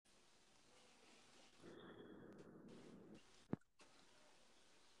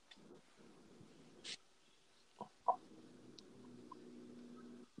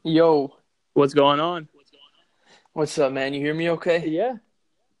Yo, What's going on? what's up, man? You hear me okay? Yeah,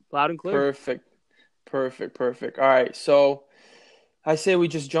 loud and clear. Perfect. Perfect. All right. So I say we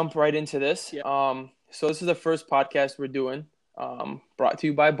just jump right into this. Yeah, So this is the first podcast we're doing, brought to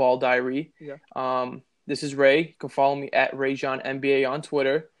you by Ball Diary. yeah, This is Ray. You can follow me at RayJohn NBA on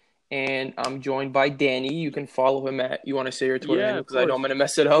Twitter. And I'm joined by Danny. You can follow him at, you want to say your Twitter yeah. handle Of because I know I'm course. going to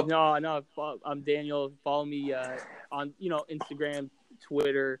mess it up. No, no. I'm Daniel. Follow me on Instagram,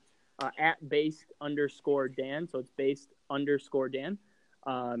 Twitter at based_Dan. So it's based_Dan.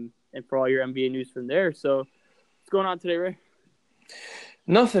 And for all your NBA news from there. So what's going on today, Ray?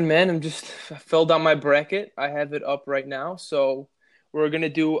 Nothing, man. I filled out my bracket. I have it up right now. So we're gonna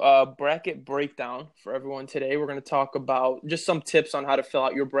do a bracket breakdown for everyone today. We're gonna talk about just some tips on how to fill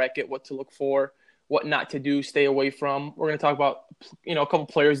out your bracket, what to look for, what not to do, stay away from. We're gonna talk about a couple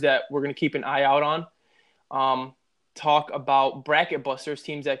players that we're gonna keep an eye out on. Talk about bracket busters,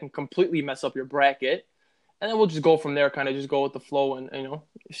 teams that can completely mess up your bracket, and then we'll just go from there. Kind of just go with the flow and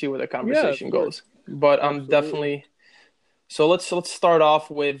see where the Yeah, of conversation course. goes. But I'm Absolutely. definitely so let's start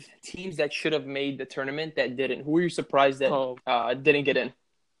off with teams that should have made the tournament that didn't. Who were you surprised that Oh, didn't get in?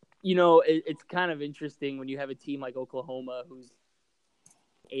 it's kind of interesting when you have a team like Oklahoma, who's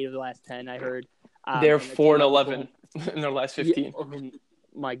 8 of the last 10. I heard, They're and a four team and like Oklahoma. 11 in their last Yeah, 15. oh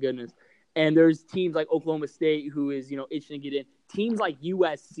my goodness. And there's teams like Oklahoma State who is, itching to get in. Teams like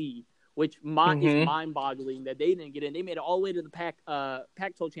USC, which is Mm-hmm. mind-boggling that they didn't get in. They made it all the way to the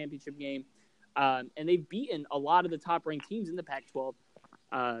Pac-12 championship game, and they've beaten a lot of the top-ranked teams in the Pac-12.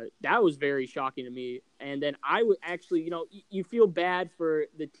 That was very shocking to me. And then I would actually, you feel bad for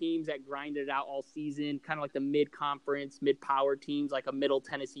the teams that grinded it out all season, kind of like the mid-conference, mid-power teams, like a Middle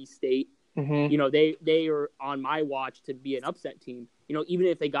Tennessee State. Mm-hmm. They are on my watch to be an upset team. Even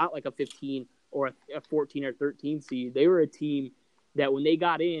if they got like a 15 or a 14 or 13 seed, they were a team that when they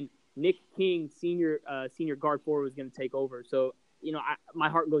got in, Nick King, senior guard forward, was going to take over. So, my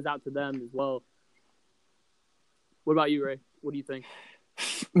heart goes out to them as well. What about you, Ray? What do you think?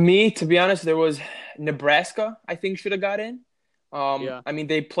 Me, to be honest, there was Nebraska, I think, should have got in. Yeah. I mean,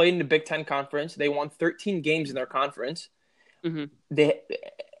 they played in the Big Ten Conference. They won 13 games in their conference. Mm-hmm. They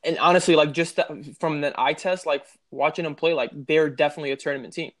and honestly, like from the eye test, like watching them play, like they're definitely a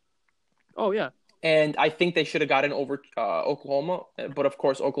tournament team. Oh yeah. And I think they should have gotten over Oklahoma, but of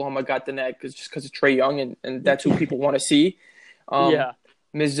course Oklahoma got the net because of Trey Young, and that's who people want to see. Um, Yeah.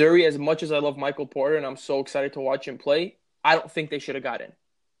 Missouri, as much as I love Michael Porter and I'm so excited to watch him play, I don't think they should have gotten.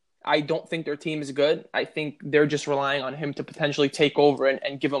 I don't think their team is good. I think they're just relying on him to potentially take over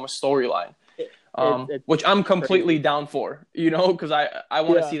and give them a storyline, It's which I'm completely crazy. down for, because I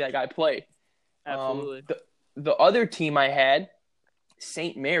want to Yeah. see that guy play. Um, Absolutely. the the other team I had,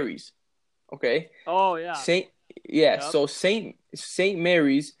 St. Mary's. Okay, Oh yeah. Saint yeah, Yep. so Saint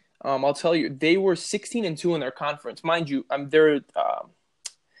Mary's, I'll tell you, they were 16-2 in their conference. Mind you,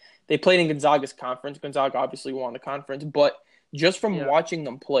 they played in Gonzaga's conference. Gonzaga obviously won the conference, but just from Yeah. watching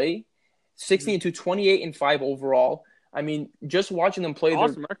them play, Mm-hmm. 16-2, 28-5 overall. I mean, just watching them play, they're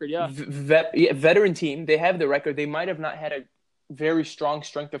Awesome record. Yeah. veteran team. They have the record. They might have not had a very strong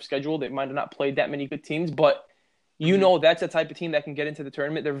strength of schedule. They might have not played that many good teams, but Mm-hmm. that's the type of team that can get into the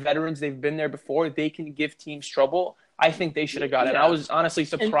tournament. They're veterans. They've been there before. They can give teams trouble. I think they should have got it. I Yeah. was honestly And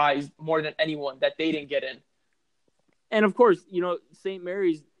surprised more than anyone that they didn't get in. and of course, St.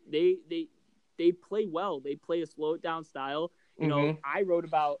 Mary's they play well. They play a slow it down style. Hmm. I wrote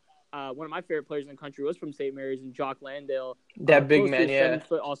about one of my favorite players in the country was from St. Mary's and Jock Landale, That big close to man, a yeah. 7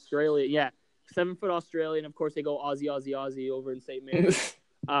 foot Australian. Yeah, 7 foot Australian. Of course, they go Aussie, Aussie, Aussie over in St. Mary's.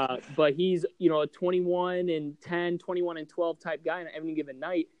 But he's a 21 and 10, 21 and 12 type guy on any given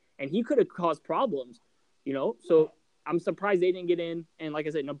night, and he could have caused problems. So I'm surprised they didn't get in. And like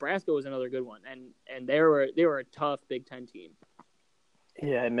I said, Nebraska was another good one, and they were a tough Big Ten team.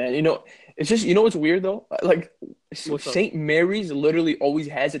 Yeah, man. It's just what's weird though. Like What's up? St. Mary's literally always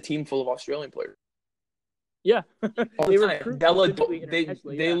has a team full of Australian players Yeah, all the they time. recruit specifically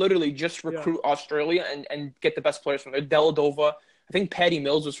internationally. They Yeah, literally just yeah, recruit Australia and get the best players from there. Deladova. I think Patty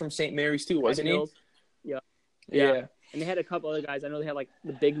Mills was from St. Mary's too, Patty wasn't he? Mills. Yeah, yeah, Yeah. and they had a couple other guys. I know they had like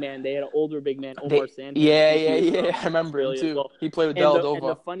the big man. They had an older big man, Omar They Sanders. I yeah, think he yeah, was yeah. from I remember him Australia as too. well. He played with And the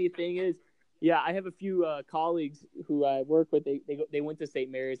Deladova. funny thing is, yeah, I have a few colleagues who I work with. They went to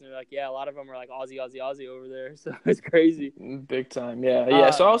St. Mary's and they're like, yeah, a lot of them are like Aussie, Aussie, Aussie over there. So it's crazy. Big time. Yeah, yeah.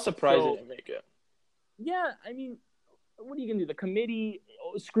 Uh, So I was surprised they so didn't make it. yeah, I mean, what are you gonna do? The committee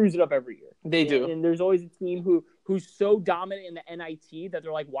screws it up every They year, do. and there's always a team who's so dominant in the NIT that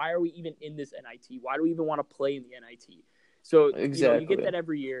they're like, why are we even in this NIT? Why do we even want to play in the NIT? So you get Exactly. that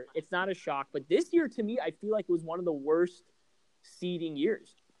every year. It's not a shock, but this year to me, I feel like it was one of the worst seeding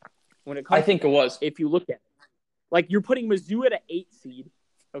years. when it I comes to think it was. if you look at it. Like, you're putting Mizzou at an 8 seed,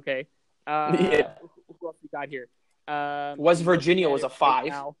 okay? Yeah. Who else we got here? West I'm Virginia looking at was it a right 5.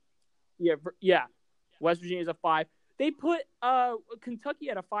 now. Yeah. West Virginia's a 5. They put Kentucky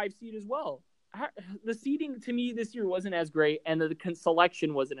at a 5 seed as well. The seeding to me this year wasn't as great, and the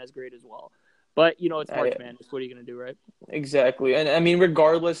selection wasn't as great as well. But it's March Madness. What are you gonna do, right? Exactly. And I mean,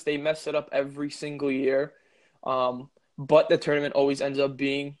 regardless, they mess it up every single year. But the tournament always ends up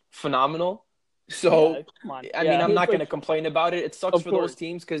being phenomenal. So, Yeah, come on. I mean, I'm It's not going to like, complain about it. It sucks of for those course.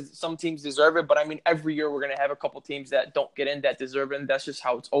 teams because some teams deserve it. But I mean, every year we're going to have a couple teams that don't get in that deserve it. And that's just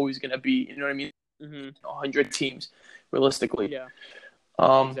how it's always going to be. You know what I mean? 100 teams, realistically. Yeah.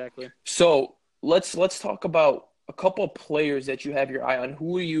 Exactly. So let's talk about a couple of players that you have your eye on.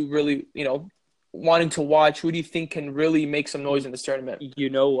 Who are you really, wanting to watch? Who do you think can really make some noise in this tournament? You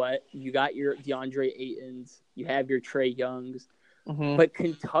know what? You got your DeAndre Aytons. You have your Trey Youngs. Mm-hmm. But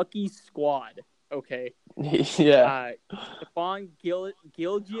Kentucky's squad, okay? Yeah. Stephon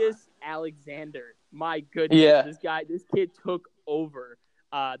Gilgeous-Alexander. My goodness. Yeah. This kid took over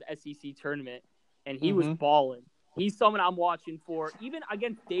the SEC tournament, and he was balling. He's someone I'm watching for, even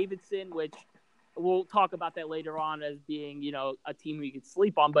against Davidson, which we'll talk about that later on as being, a team we could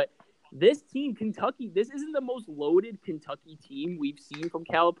sleep on. But this team, Kentucky, this isn't the most loaded Kentucky team we've seen from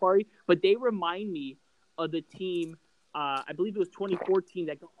Calipari, but they remind me of the team, I believe it was 2014,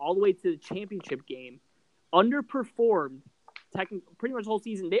 that got all the way to the championship game, underperformed pretty much the whole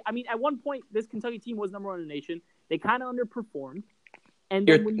season. At one point, this Kentucky team was number 1 in the nation. They kind of underperformed. And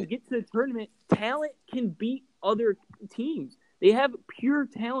then when you get to the tournament, talent can beat other teams. They have pure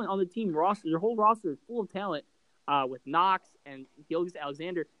talent on the team roster. Their whole roster is full of talent with Knox and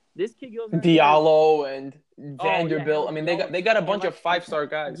Gilgeous-Alexander. This kid Diallo and Vanderbilt. I mean, they got a bunch of 5-star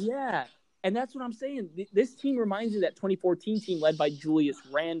guys. Yeah, and that's what I'm saying. This team reminds me of that 2014 team led by Julius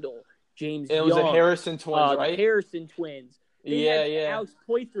Randle, James Young. It was the Harrison twins, right? The Harrison twins. They had Alex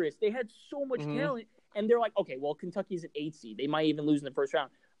Poitras. They had so much talent, and they're like, okay, well, Kentucky's an 8 seed. They might even lose in the first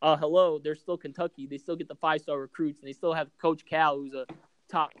round. Hello, they're still Kentucky. They still get the 5-star recruits, and they still have Coach Cal, who's a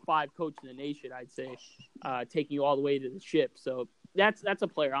top 5 coach in the nation, I'd say, taking you all the way to the ship. So that's a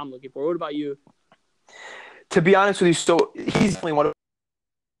player I'm looking for. What about you? To be honest with you, so he's definitely one of.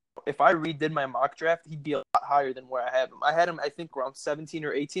 If I redid my mock draft, he'd be a lot higher than where I have him. I had him, I think, around 17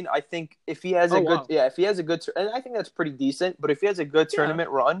 or 18. I think if he has if he has a good, and I think that's pretty decent. But if he has a good tournament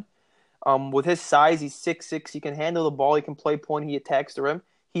run, with his size, he's 6'6". He can handle the ball. He can play point. He attacks the rim.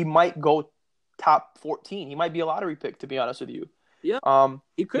 He might go top 14. He might be a lottery pick, to be honest with you. Yeah.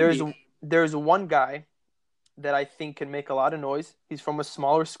 He could There's one guy that I think can make a lot of noise. He's from a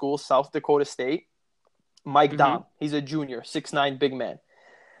smaller school, South Dakota State. Mike Dom. He's a junior, 6'9", big man.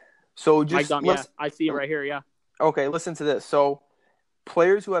 So just Mike Dom, I see him right here, yeah. Okay, listen to this. So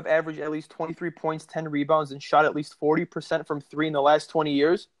players who have averaged at least 23 points, 10 rebounds, and shot at least 40% from 3 in the last 20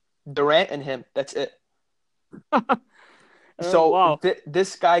 years, Durant and him, that's it.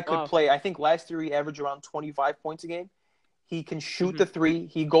 This guy could play. I think last year he averaged around 25 points a game. He can shoot the 3.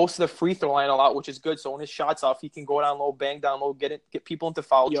 He goes to the free throw line a lot, which is good. So when his shot's off, he can go down low, bang down low, get people into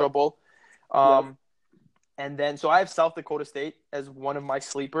foul trouble. And then, so I have South Dakota State as one of my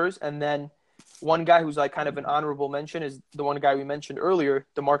sleepers. And then one guy who's like kind of an honorable mention is the one guy we mentioned earlier,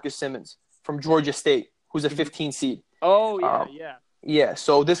 DeMarcus Simmons from Georgia State, who's a 15 seed. Oh, yeah, Yeah,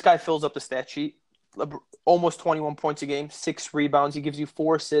 so this guy fills up the stat sheet. Almost 21 points a game, 6 rebounds. He gives you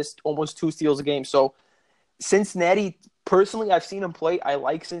 4 assists, almost 2 steals a game. So Cincinnati, personally, I've seen him play. I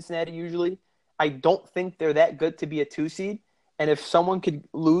like Cincinnati usually. I don't think they're that good to be a 2 seed. And if someone could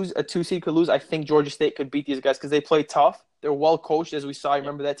lose, a 2 seed could lose, I think Georgia State could beat these guys because they play tough. They're well coached, as we saw.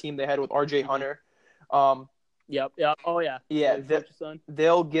 Remember that team they had with R.J. Hunter? Yep. Oh, yeah. Yeah,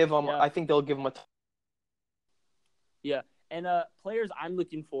 they'll give them. I think they'll give them a. Yeah, and players I'm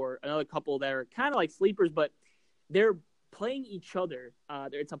looking for, another couple that are kind of like sleepers, but they're playing each other.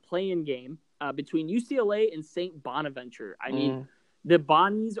 It's a play-in game between UCLA and St. Bonaventure. I mean, the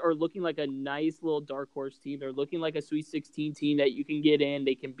Bonnies are looking like a nice little dark horse team. They're looking like a Sweet 16 team that you can get in.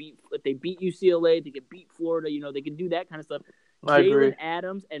 They can beat if they beat UCLA, they can beat Florida. They can do that kind of stuff. Jalen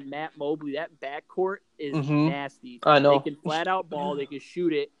Adams and Matt Mobley, that backcourt is nasty. I know. They can flat out ball. They can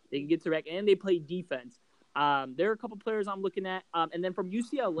shoot it. They can get to rack, and they play defense. There are a couple players I'm looking at, and then from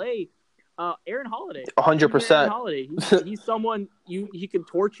UCLA, Aaron Holiday. 100%. Aaron Holiday. He's someone he can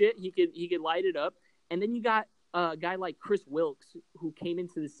torch it. He could light it up, and then you got a guy like Chris Wilkes who came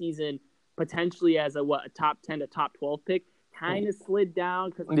into the season potentially as a top 10 to top 12 pick, kind of slid down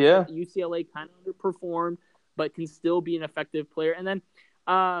because UCLA kind of underperformed, but can still be an effective player. And then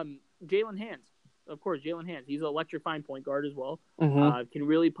Jalen Hands. of course, Jalen Hands. He's an electrifying point guard as well. Mm-hmm. Can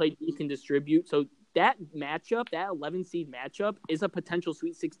really play. He can distribute. So that matchup, that 11 seed matchup, is a potential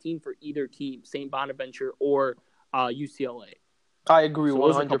Sweet 16 for either team, St. Bonaventure or UCLA. I agree So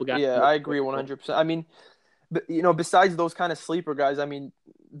 100%. Yeah, I agree 100%. I mean, besides those kind of sleeper guys, I mean,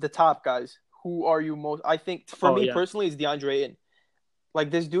 the top guys, who are you most? I think for me personally, it's DeAndre Ayton.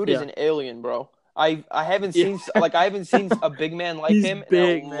 Like, this dude is an alien, bro. I haven't seen I haven't seen a big man like him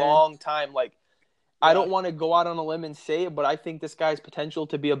in a long time. Like, I don't want to go out on a limb and say it, but I think this guy has potential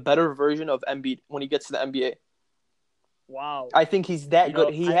to be a better version of Embiid when he gets to the NBA. Wow. I think he's that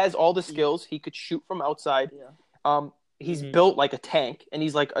good. He has all the skills. He could shoot from outside. Yeah. He's built like a tank, and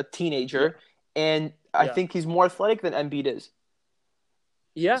he's like a teenager. Yeah. And I think he's more athletic than Embiid is.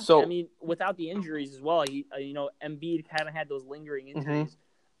 Yeah. So, I mean, without the injuries as well, Embiid kind of had those lingering injuries.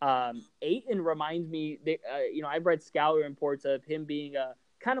 Ayton reminds me, I've read scouting reports of him being a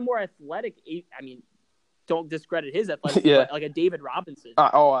kind of more athletic. I mean, don't discredit his athleticism, but like a David Robinson.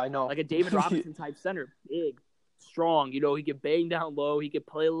 I know. Like a David Robinson type center. Big, strong. He could bang down low. He could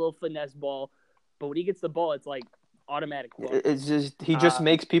play a little finesse ball. But when he gets the ball, it's like automatic ball. It's just he just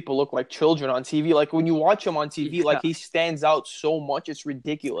makes people look like children on TV. Like when you watch him on TV, like he stands out so much, it's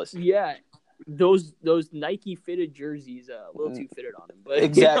ridiculous. Yeah. Those Nike fitted jerseys a little too fitted on him, but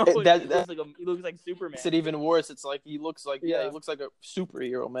exactly he looks like Superman. It's even worse. It's like he looks like he looks like a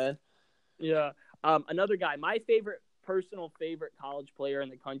superhero, man. Yeah. Another guy, my personal favorite college player in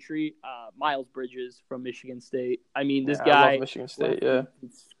the country, Miles Bridges from Michigan State. I mean, this guy I love Michigan State. Yeah, he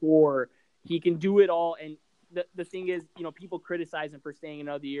can score. He can do it all, and the thing is, people criticize him for staying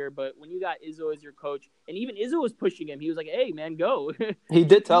another year, but when you got Izzo as your coach, and even Izzo was pushing him, he was like, "Hey, man, go." He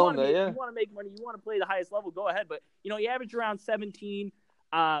did tell him that, You want to make money, you want to play the highest level, go ahead. But he averaged around 17,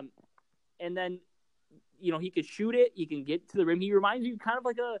 and then he could shoot it. He can get to the rim. He reminds you kind of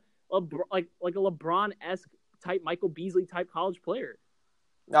like a LeBron-esque type, Michael Beasley type college player.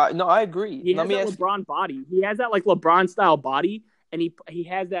 No, I agree. He has that LeBron body. He has that like LeBron style body, and he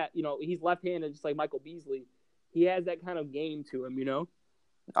has that. He's left-handed, just like Michael Beasley. He has that kind of game to him,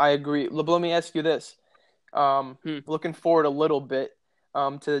 I agree. Let me ask you this. Looking forward a little bit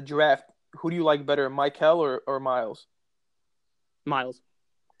to the draft, who do you like better, Michael or Miles? Miles.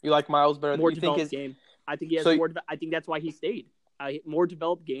 You like Miles better? More developed game. I think he has more. I think that's why he stayed. More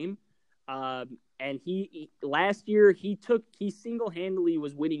developed game. And he last year he single-handedly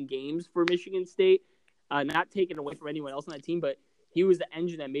was winning games for Michigan State, not taken away from anyone else on that team, but he was the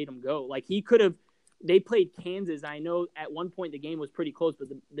engine that made him go. Like he could have. They played Kansas. I know at one point the game was pretty close, but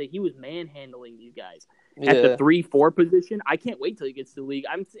he was manhandling these guys at the 3-4 position. I can't wait till he gets to the league.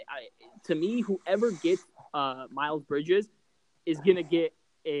 To me, whoever gets Miles Bridges is gonna get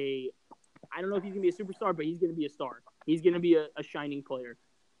a. I don't know if he's gonna be a superstar, but he's gonna be a star. He's gonna be a shining player.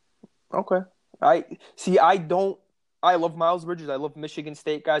 Okay. I love Miles Bridges. I love Michigan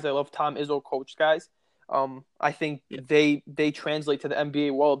State guys. I love Tom Izzo coach guys. I think they translate to the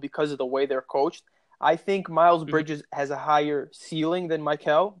NBA well because of the way they're coached. I think Miles Bridges has a higher ceiling than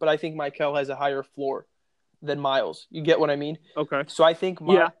Michael, but I think Michael has a higher floor than Miles. You get what I mean? Okay. So I think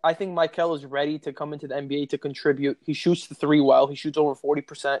Michael is ready to come into the NBA to contribute. He shoots the three well. He shoots over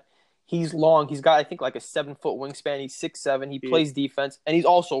 40%. He's long. He's got, I think, like a 7-foot wingspan. He's 6'7". He plays defense, and he's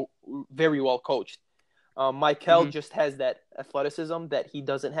also very well coached. Michael just has that athleticism that he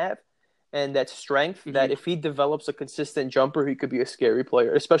doesn't have, and that strength that if he develops a consistent jumper, he could be a scary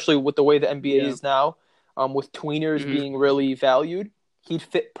player, especially with the way the NBA is now, with tweeners being really valued. He'd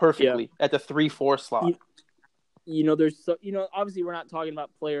fit perfectly at the 3-4 slot. There's obviously we're not talking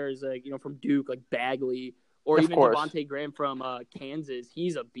about players like, from Duke, like Bagley, or even Devontae Graham from Kansas.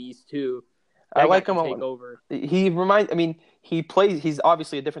 He's a beast too. I like him. Take over. He's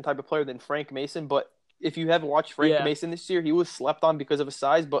obviously a different type of player than Frank Mason, but if you haven't watched Frank Mason this year, he was slept on because of his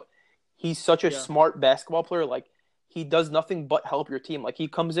size, but he's such a smart basketball player. Like, he does nothing but help your team. Like, he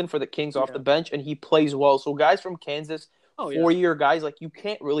comes in for the Kings off the bench, and he plays well. So guys from Kansas, 4-year guys, like, you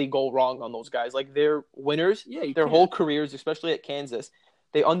can't really go wrong on those guys. Like, they're winners their whole careers, especially at Kansas.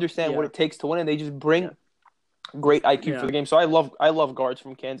 They understand what it takes to win, and they just bring great IQ for the game. So I love guards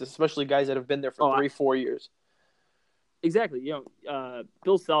from Kansas, especially guys that have been there for 3-4 years. Exactly.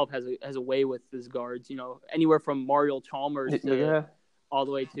 Bill Self has a way with his guards, anywhere from Mario Chalmers to all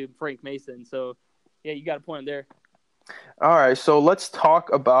the way to Frank Mason. So, you got a point there. All right, so let's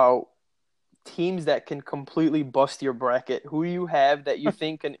talk about teams that can completely bust your bracket. Who do you have that you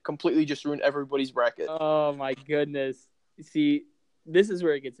think can completely just ruin everybody's bracket? Oh, my goodness. See, this is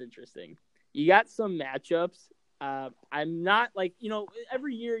where it gets interesting. You got some matchups. I'm not like,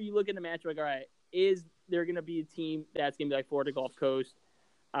 every year you look at a matchup like, all right, is there going to be a team that's going to be like Florida Gulf Coast?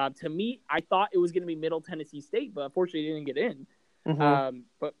 To me, I thought it was going to be Middle Tennessee State, but unfortunately, it didn't get in. Mm-hmm.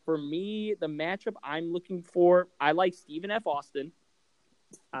 But for me, the matchup I'm looking for, I like Stephen F. Austin.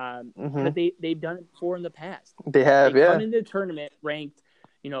 Mm-hmm. Because they've done it before in the past. They have, They come into the tournament ranked,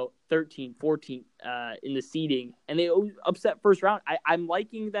 13th, 14th in the seeding, and they always upset first round. I'm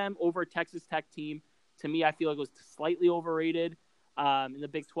liking them over a Texas Tech team. To me, I feel like it was slightly overrated in the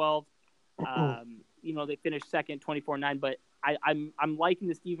Big 12. They finished second, 24-9, but I'm liking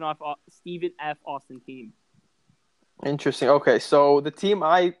the Stephen F. Austin team. Interesting. Okay, so the team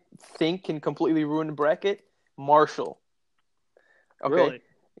I think can completely ruin the bracket, Marshall. Okay. Really?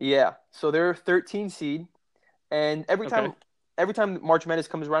 Yeah. So they're a 13 seed, and every time March Madness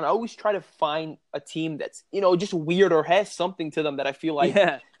comes around, I always try to find a team that's just weird or has something to them that I feel like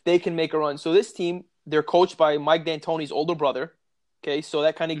they can make a run. So this team, they're coached by Mike D'Antoni's older brother. Okay, so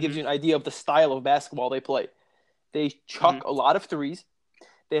that kind of gives you an idea of the style of basketball they play. They chuck a lot of threes.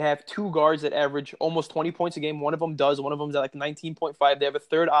 They have two guards that average almost 20 points a game. One of them does. One of them's at like 19.5. They have a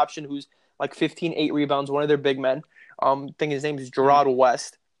third option who's like 15, 8 rebounds, one of their big men. I think his name is Gerard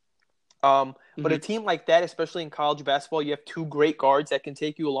West. But a team like that, especially in college basketball, you have two great guards that can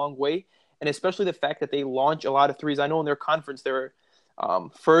take you a long way. And especially the fact that they launch a lot of threes. I know in their conference they're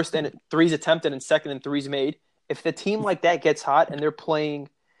first in threes attempted and second in threes made. If the team like that gets hot and they're playing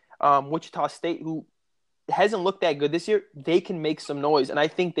Wichita State, who hasn't looked that good this year, they can make some noise. And I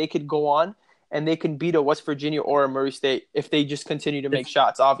think they could go on and they can beat a West Virginia or a Murray State if they just continue to make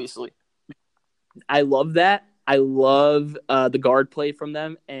shots, obviously. I love that. I love the guard play from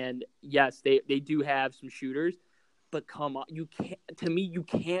them. And, yes, they do have some shooters. But come on, you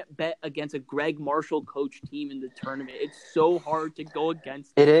can't bet against a Greg Marshall coach team in the tournament. It's so hard to go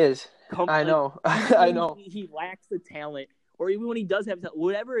against. It is. I know. I know. He lacks the talent, or even when he does have talent,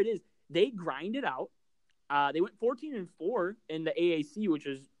 whatever it is, they grind it out. They went 14-4 in the AAC, which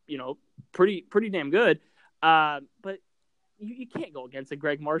is pretty damn good. But you can't go against a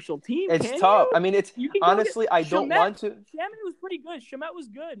Greg Marshall team. It's tough. You? I mean, it's honestly, I don't want to. Shamet was pretty good. Shamet was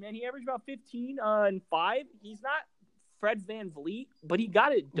good, man. He averaged about 15 and 5. He's not Fred VanVleet, but he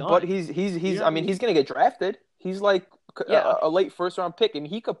got it done. But he's I mean, he's going to get drafted. He's like a late first-round pick. I mean,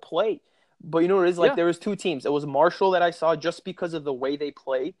 he could play. But you know what it is? Like, there was two teams. It was Marshall that I saw just because of the way they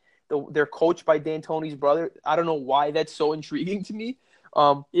play. They're coached by D'Antoni's brother. I don't know why that's so intriguing to me.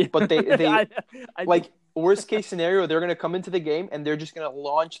 But they like, worst-case scenario, they're going to come into the game, and they're just going to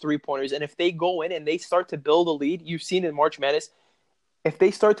launch three-pointers. And if they go in and they start to build a lead, you've seen in March Madness, if they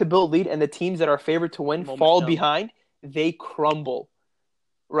start to build a lead and the teams that are favored to win fall behind, they crumble,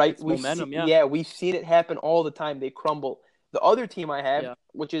 right? We've seen it happen all the time. They crumble. The other team I have,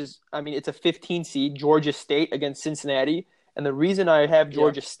 which is, I mean, it's a 15 seed, Georgia State against Cincinnati. And the reason I have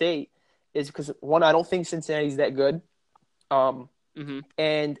Georgia State is because, one, I don't think Cincinnati's that good.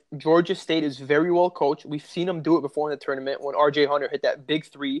 And Georgia State is very well coached. We've seen them do it before in the tournament when R.J. Hunter hit that big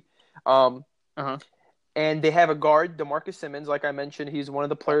three. And they have a guard, DeMarcus Simmons, like I mentioned. He's one of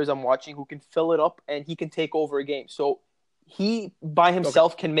the players I'm watching who can fill it up, and he can take over a game. So he, by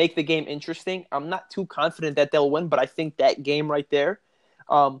himself, can make the game interesting. I'm not too confident that they'll win, but I think that game right there,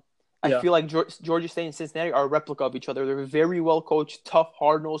 I feel like Georgia State and Cincinnati are a replica of each other. They're very well coached, tough,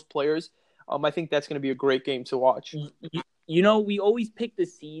 hard-nosed players. I think that's going to be a great game to watch. We always pick the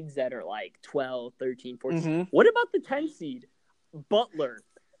seeds that are like 12, 13, 14. What about the 10 seed? Butler.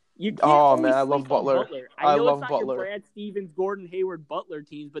 I love Butler. I know it's not your Brad Stevens, Gordon Hayward, Butler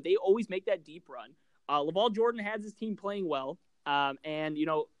teams, but they always make that deep run. Laval Jordan has his team playing well. And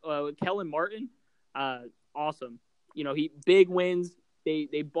Kellen Martin, awesome. He big wins.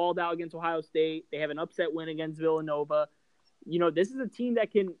 They balled out against Ohio State. They have an upset win against Villanova. This is a team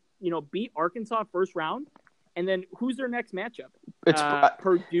that can, beat Arkansas first round. And then who's their next matchup? It's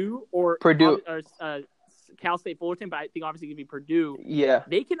Purdue or Cal State Fullerton, but I think obviously it could be Purdue. Yeah.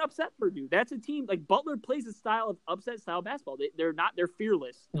 They can upset Purdue. That's a team like Butler plays a style of upset style basketball. They're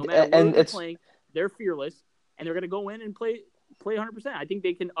fearless. No matter what they're playing, they're fearless, and they're going to go in and play 100%. I think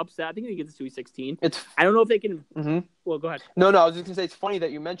they can upset. I think they get the Sweet 16. I don't know if they can. Well, go ahead. No, I was just going to say it's funny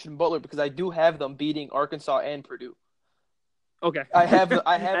that you mentioned Butler because I do have them beating Arkansas and Purdue. Okay. I have.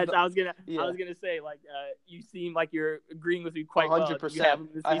 I was gonna say, like, you seem like you're agreeing with me quite 100%. well.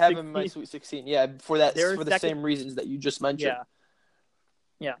 I have them in my Sweet 16. Yeah, for the same reasons that you just mentioned.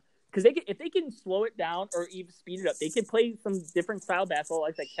 Yeah. Because if they can slow it down or even speed it up, they can play some different style basketball.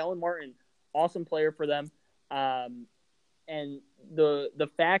 Like that, Kellen Martin, awesome player for them. And the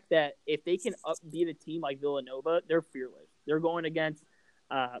fact that if they can beat a team like Villanova, they're fearless. They're going against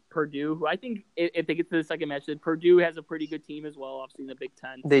Purdue, who I think if they get to the second match, Purdue has a pretty good team as well. Obviously in the Big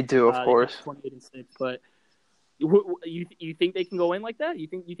Ten, they do, of course. 28-6, but You think they can go in like that? You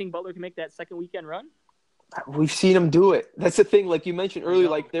think Butler can make that second weekend run? We've seen them do it. That's the thing. Like you mentioned earlier,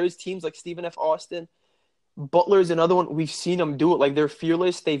 No. like there's teams like Stephen F. Austin. Butler's another one. We've seen them do it. Like they're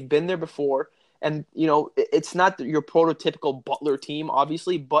fearless. They've been there before. And, it's not your prototypical Butler team,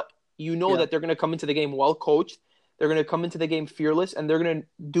 obviously, but Yeah. that they're going to come into the game well coached. They're going to come into the game fearless, and they're going to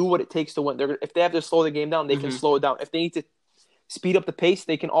do what it takes to win. If they have to slow the game down, they can slow it down. If they need to speed up the pace,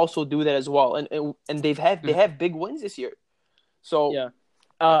 they can also do that as well. And they have big wins this year. So Yeah.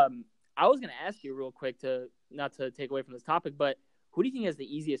 I was going to ask you real quick not to take away from this topic, but who do you think has the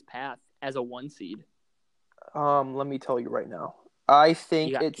easiest path as a 1 seed? let me tell you right now. I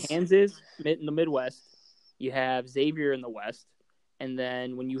think You got it's Kansas in the Midwest. You have Xavier in the West. And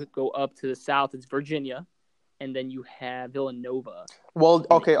then when you go up to the South, it's Virginia. And then you have Villanova. Well,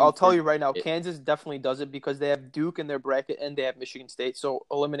 okay, I'll tell Eastern. you right now, Kansas definitely does it because they have Duke in their bracket and they have Michigan State, so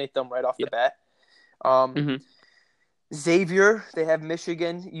eliminate them right off the bat. Xavier, they have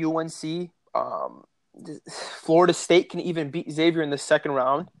Michigan, UNC. Florida State can even beat Xavier in the second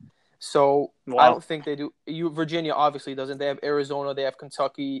round. So Wow. I don't think they do. Virginia obviously doesn't. They have Arizona, they have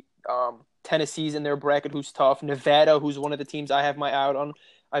Kentucky, Tennessee's in their bracket, who's tough. Nevada, who's one of the teams I have my eye out on.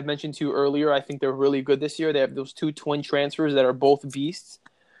 I've mentioned to you earlier. I think they're really good this year. They have those 2 twin transfers that are both beasts.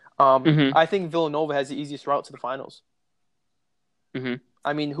 I think Villanova has the easiest route to the finals.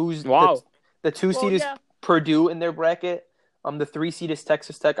 I mean, who's the 2 seed is Purdue in their bracket. The 3 seed is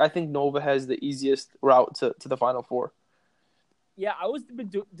Texas Tech. I think Nova has the easiest route to the Final Four. Yeah, I was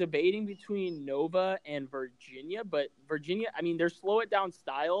debating between Nova and Virginia, but Virginia, I mean, their slow it down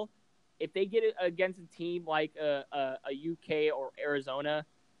style. If they get it against a team like a UK or Arizona,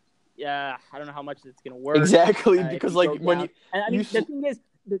 yeah, I don't know how much it's going to work. Exactly, because like when the thing is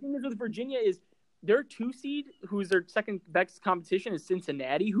with Virginia is their 2 seed, who's their second best competition, is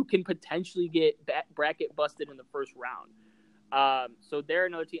Cincinnati, who can potentially get bracket busted in the first round. So they're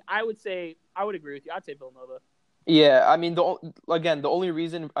another team. I would agree with you. I'd say Villanova. Yeah, I mean, the only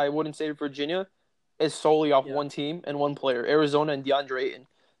reason I wouldn't say Virginia is solely off one team and one player, Arizona and DeAndre Ayton.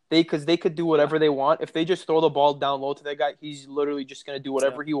 Because they could do whatever they want. If they just throw the ball down low to that guy, he's literally just going to do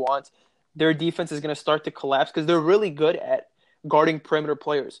whatever he wants. Their defense is going to start to collapse because they're really good at guarding perimeter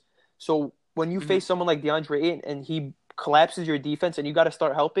players. So when you face someone like DeAndre Ayton and he collapses your defense and you got to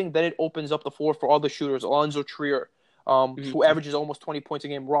start helping, then it opens up the floor for all the shooters. Alonzo Trier, who averages almost 20 points a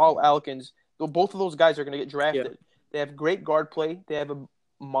game. Raul Alkins. Both of those guys are going to get drafted. Yeah. They have great guard play. They have a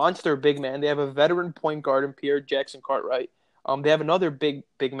monster big man. They have a veteran point guard in Pierre Jackson Cartwright. They have another big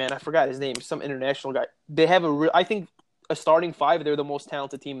man. I forgot his name. Some international guy. They have I think a starting 5. They're the most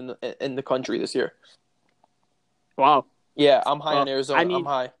talented team in the country this year. Wow. Yeah, I'm high on Arizona. I'm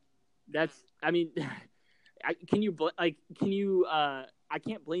high. I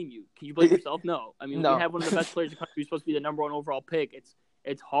can't blame you. Can you blame yourself? No. I mean, no. We have one of the best players in the country who's supposed to be the number 1 overall pick.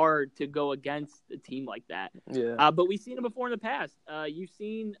 It's hard to go against a team like that. Yeah. But we've seen it before in the past. You've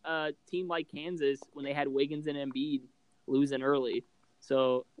seen a team like Kansas when they had Wiggins and Embiid losing early.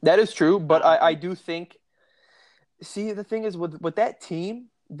 So that is true, but I do think. See, the thing is with that team,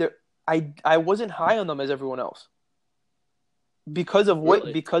 I wasn't high on them as everyone else because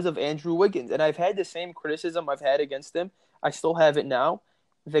of Andrew Wiggins, and I've had the same criticism I've had against him. I still have it now.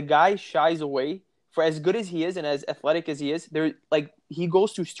 The guy shies away. For as good as he is and as athletic as he is, he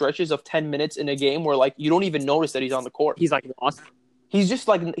goes through stretches of 10 minutes in a game where you don't even notice that he's on the court. He's lost. He's just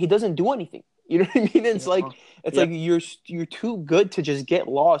he doesn't do anything. You know what I mean? It's like you're too good to just get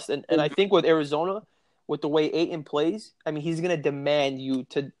lost. And I think with Arizona, with the way Ayton plays, I mean, he's gonna demand you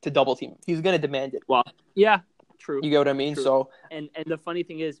to double team. He's gonna demand it. Well, yeah, true. You get what I mean? True. So and the funny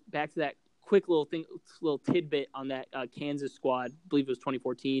thing is, back to that quick little tidbit on that Kansas squad. I believe it was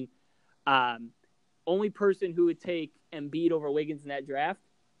 2014. Only person who would take Embiid over Wiggins in that draft,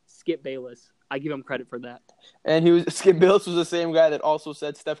 Skip Bayless. I give him credit for that. And Skip Bayless was the same guy that also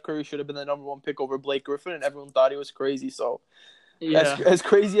said Steph Curry should have been the number 1 pick over Blake Griffin, and everyone thought he was crazy. So, as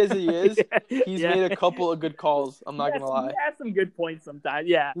crazy as he is, he's made a couple of good calls. I'm not gonna lie. He has some good points sometimes.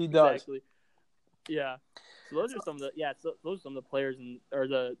 Yeah, he does. Exactly. Yeah. So those are some of the players or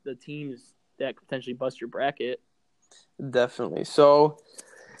the teams that could potentially bust your bracket. Definitely. So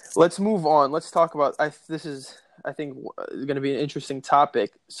let's move on. Let's talk about. This is, I think, going to be an interesting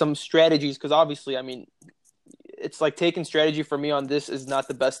topic. Some strategies, because obviously, I mean, it's like taking strategy for me on this is not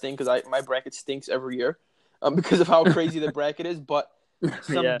the best thing because my bracket stinks every year because of how crazy the bracket is. But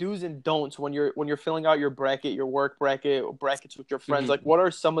some do's and don'ts when you're filling out your bracket, your work bracket, or brackets with your friends. Like, what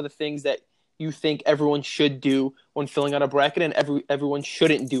are some of the things that you think everyone should do when filling out a bracket and everyone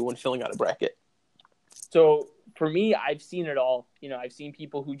shouldn't do when filling out a bracket? So for me, I've seen it all. I've seen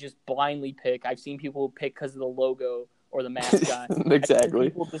people who just blindly pick. I've seen people who pick because of the logo or the mascot. Exactly. I've seen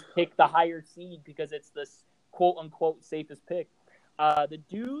people just pick the higher seed because it's the quote-unquote safest pick. The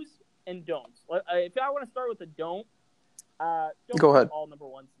do's and don'ts. If I want to start with the don't go ahead. All number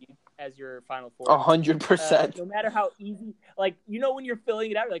one seed as your final four. 100%. No matter how easy, when you're filling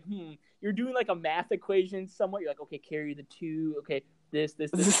it out, you're like, you're doing like a math equation somewhat. You're like, okay, carry the 2. Okay, this.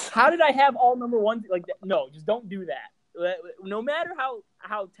 How did I have all number ones like that? No, just don't do that. No matter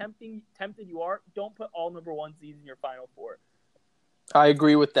how tempted you are, don't put all number one seeds in your final four. I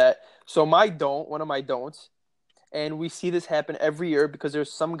agree with that. So one of my don'ts, and we see this happen every year because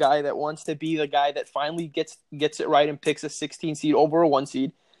there's some guy that wants to be the guy that finally gets it right and picks a 16 seed over a 1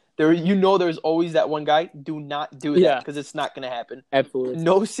 seed. There's always that one guy. Do not do that because it's not going to happen. Absolutely.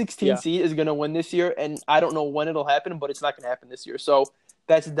 No 16 seed is going to win this year, and I don't know when it'll happen, but it's not going to happen this year. So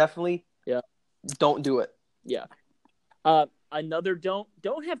that's definitely don't do it. Yeah. Another don't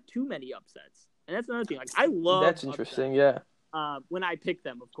have too many upsets, and that's another thing. Like I love that's interesting. Upsets. When I pick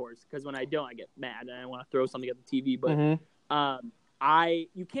them, of course, because when I don't, I get mad and I want to throw something at the TV. But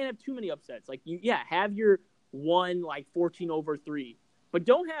you can't have too many upsets. Like have your 14/3. But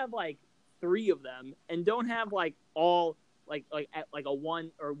don't have 3 of them, and don't have all at a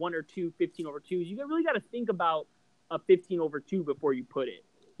 1 or 2 15/2s. You really got to think about a 15/2 before you put it.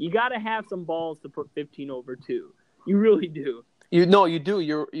 You got to have some balls to put 15/2. You really do. You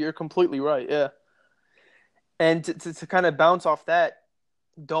do. You're completely right. Yeah. And to kind of bounce off that,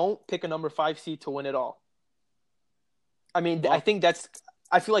 don't pick a number 5 seed to win it all. I mean, I feel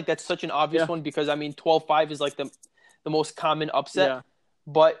like that's such an obvious one because 12-5 is like the most common upset. Yeah.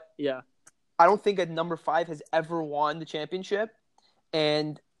 But I don't think a number 5 has ever won the championship,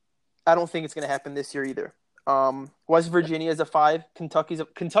 and I don't think it's going to happen this year either. West Virginia is a 5.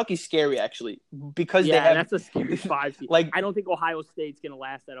 Kentucky's scary actually because they have that's a scary 5 seed. I don't think Ohio State's going to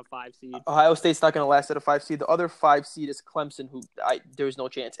last at a 5 seed. Ohio State's not going to last at a 5 seed. The other 5 seed is Clemson, who there's no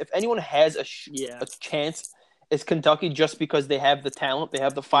chance. If anyone has a chance, it's Kentucky just because they have the talent, they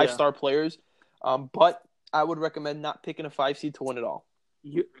have the 5-star players. But I would recommend not picking a 5 seed to win it all.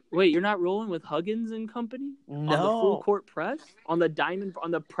 You're not rolling with Huggins and company? No. On the full court press? On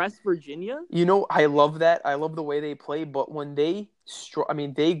the press Virginia? I love that. I love the way they play, but when they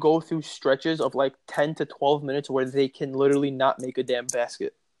go through stretches of 10 to 12 minutes where they can literally not make a damn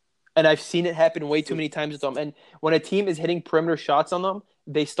basket. And I've seen it happen way too many times with them. And when a team is hitting perimeter shots on them,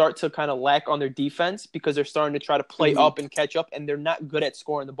 they start to kind of lack on their defense because they're starting to try to play up and catch up, and they're not good at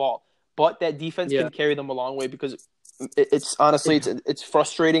scoring the ball. But that defense can carry them a long way because it's honestly it's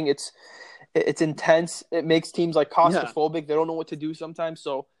frustrating. It's intense. It makes teams claustrophobic. They don't know what to do sometimes.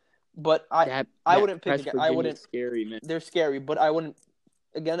 So, but I wouldn't pick. I wouldn't. Scary, man. They're scary, but I wouldn't.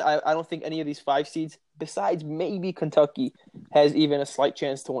 Again, I don't think any of these 5 seeds, besides maybe Kentucky, has even a slight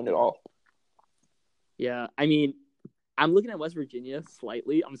chance to win it all. Yeah, I'm looking at West Virginia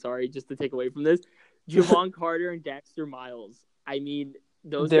slightly. I'm sorry, just to take away from this, Javon Carter and Dexter Miles.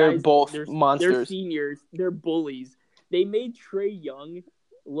 They're both monsters. They're seniors. They're bullies. They made Trae Young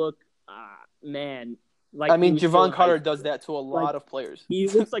look, man. Javon Carter does that to a lot of players. He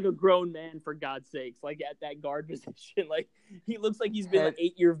looks like a grown man, for God's sakes. At that guard position, he looks like he's been an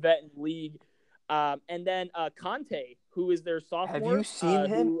 8-year vet in the league. And then Conte, who is their sophomore. Have you seen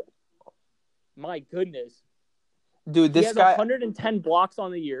him? My goodness, dude! This guy 110 blocks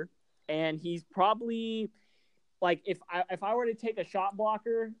on the year, and he's probably if I were to take a shot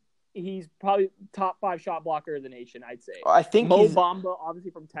blocker, he's probably top 5 shot blocker of the nation, I'd say. I think Mo Bamba,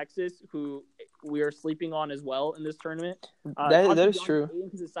 obviously from Texas, who we are sleeping on as well in this tournament. That is true.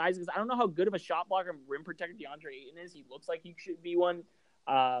 Because his size, I don't know how good of a shot blocker and rim protector DeAndre Ayton is. He looks like he should be one.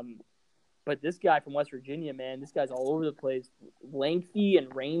 But this guy from West Virginia, man, this guy's all over the place. Lengthy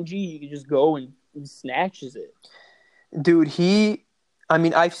and rangy. He can just go and he snatches it. Dude,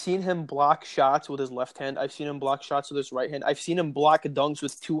 I've seen him block shots with his left hand. I've seen him block shots with his right hand. I've seen him block dunks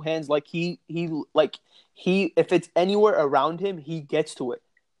with 2 hands. If it's anywhere around him, he gets to it.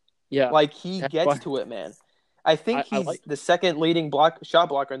 Yeah. He gets to it, man. I think he's the second leading shot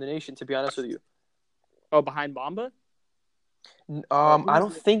blocker in the nation, to be honest with you. Oh, behind Bamba? I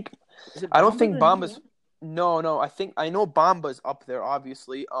don't think Bamba's. No. I know Bamba's up there,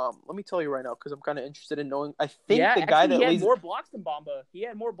 obviously. Let me tell you right now because I'm kind of interested in knowing. I think the guy that had more blocks than Bamba. He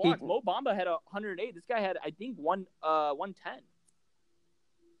had more blocks. Mo Bamba had 108. This guy had, I think, 110.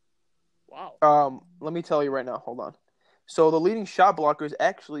 Wow. Let me tell you right now. Hold on. So the leading shot blocker is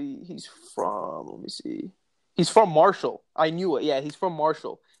actually he's from Marshall. I knew it. Yeah, he's from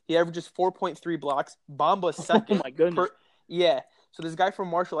Marshall. He averages 4.3 blocks. Bamba's second. Oh my goodness. So this guy from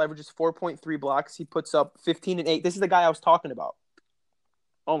Marshall averages 4.3 blocks. He puts up 15 and 8. This is the guy I was talking about.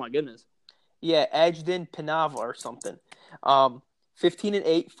 Oh my goodness. Yeah, Ajdin Pinava or something. 15 and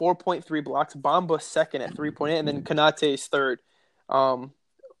 8, 4.3 blocks. Bamba second at 3.8, and then Kanate is third.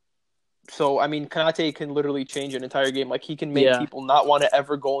 So I mean, Kanate can literally change an entire game. Like he can make people not want to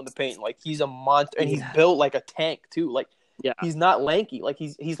ever go in the paint. Like he's a monster, and he's built like a tank too. Like he's not lanky. Like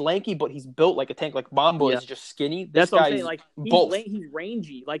he's lanky, but he's built like a tank. Like Bamba is just skinny. That's what I'm saying. Like he's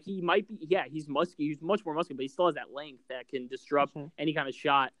rangy. Like he might be. Yeah, he's musky. He's much more musky, but he still has that length that can disrupt any kind of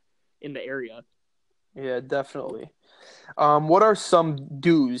shot in the area. Yeah, definitely. What are some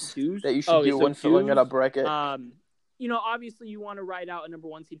do's that you should do when filling out a bracket? Obviously you want to ride out a number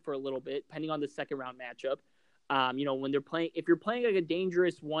 1 seed for a little bit, depending on the second round matchup. When they're playing, if you're playing like a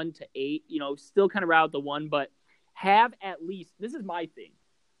dangerous 1 to 8, still kind of ride out the 1, but have at least, this is my thing,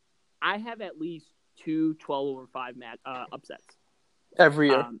 I have at least 2 12/5 upsets every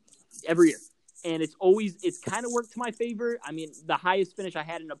year. And it's kind of worked to my favor. I mean, the highest finish I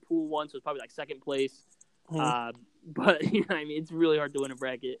had in a pool once was probably like second place. But it's really hard to win a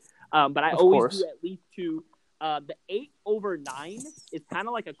bracket. But I always do at least 2. The 8/9 is kind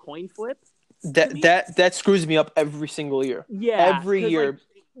of like a coin flip. That screws me up every single year. Yeah, every year.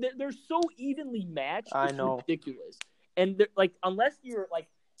 Like, they're so evenly matched. I know. It's ridiculous. And like, unless you're like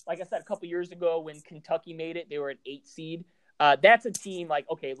I said a couple years ago when Kentucky made it, they were an 8 seed. That's a team like,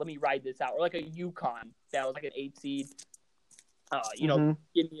 okay, let me ride this out. Or like a UConn that was like an 8 seed.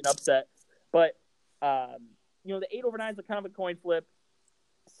 Give me an upset. But the 8/9 is kind of a coin flip.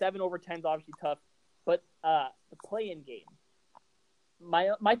 7/10 is obviously tough. But the play-in game.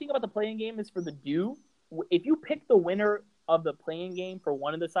 My thing about the play-in game is for the do. If you pick the winner of the play-in game for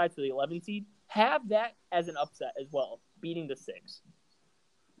one of the sides for the 11 seed, have that as an upset as well, beating the 6.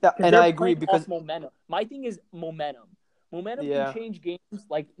 Yeah, and I agree because momentum. My thing is momentum. Momentum can change games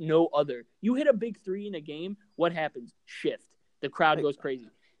like no other. You hit a big 3 in a game, what happens? Shift. The crowd goes crazy.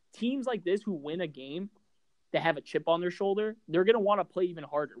 Teams like this who win a game that have a chip on their shoulder, they're gonna want to play even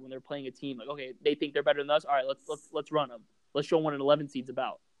harder when they're playing a team. Like, okay, they think they're better than us. All right, let's run them. Let's show them what an 11 seed's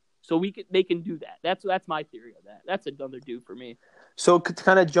about. So they can do that. That's my theory of that. That's another do for me. So to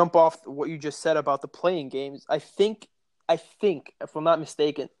kind of jump off what you just said about the playing games, I think if I'm not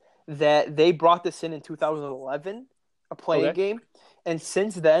mistaken, that they brought this in 2011, a playing game, and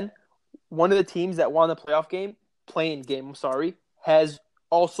since then, one of the teams that won the playing game, has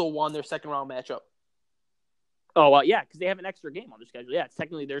also won their second round matchup. Oh, well, yeah, because they have an extra game on their schedule. Yeah, it's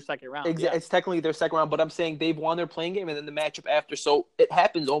technically their second round. It's technically their second round, but I'm saying they've won their playing game and then the matchup after. So it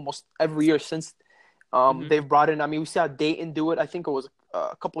happens almost every year since they've brought in. I mean, we saw Dayton do it. I think it was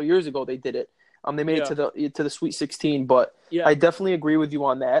a couple of years ago they did it. They made it to the Sweet 16, but I definitely agree with you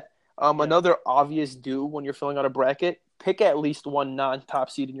on that. Another obvious do when you're filling out a bracket, pick at least one non-top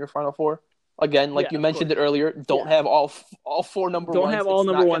seed in your Final Four. Again, like you mentioned it earlier, don't have all 4 number ones. Don't have all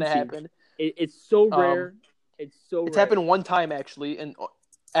number 1 happen. It's so rare. It's happened one time actually,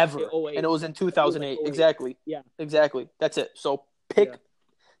 ever, and it was in 2008. Exactly. Yeah. Exactly. That's it. So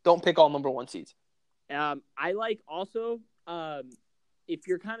don't pick all number 1 seeds. I like also if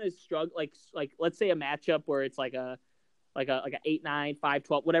you're kind of struggling, like let's say a matchup where it's like a 8-9,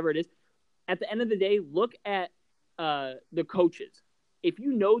 5-12, whatever it is. At the end of the day, look at the coaches. If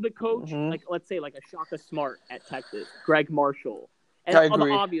you know the coach, like let's say like a Shaka Smart at Texas, Greg Marshall. And all the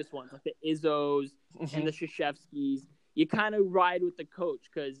obvious ones, like the Izzos and the Krzyzewskis, you kind of ride with the coach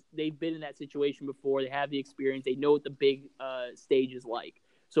because they've been in that situation before. They have the experience. They know what the big stage is like.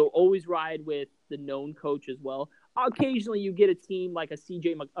 So always ride with the known coach as well. Occasionally, you get a team like a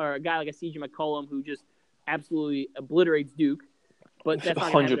guy like a CJ McCollum who just absolutely obliterates Duke. But that's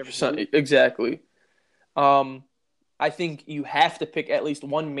not 100%. Exactly. I think you have to pick at least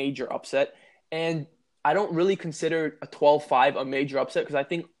one major upset, and I don't really consider a 12-5 a major upset because I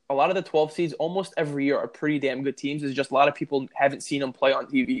think a lot of the 12 seeds almost every year are pretty damn good teams. It's just a lot of people haven't seen them play on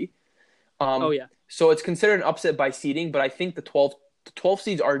TV. So it's considered an upset by seeding, but I think the 12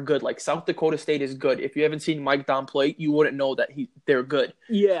 seeds are good. Like South Dakota State is good. If you haven't seen Mike Don play, you wouldn't know that they're good.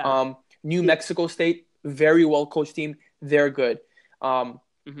 Yeah. New Mexico State, very well coached team. They're good.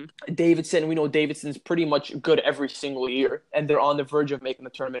 Davidson, we know Davidson's pretty much good every single year, and they're on the verge of making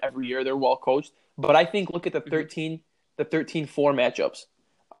the tournament every year. They're well coached. But I think look at the 13-4 matchups.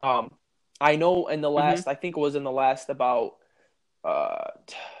 I know in the last, I think it was in the last about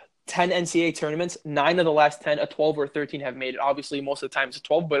 10 NCAA tournaments, 9 of the last 10, a 12 or 13 have made it. Obviously, most of the time it's a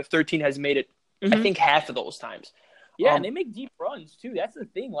 12, but a 13 has made it, I think, half of those times. Yeah, and they make deep runs, too. That's the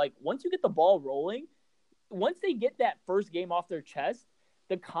thing. Like, once you get the ball rolling, once they get that first game off their chest,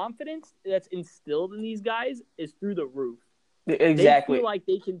 the confidence that's instilled in these guys is through the roof. They feel Exactly. like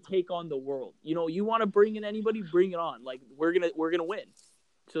they can take on the world. You want to bring in anybody, bring it on. Like we're gonna win.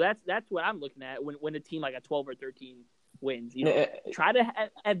 So that's what I'm looking at when a team like a 12 or 13 wins. Try to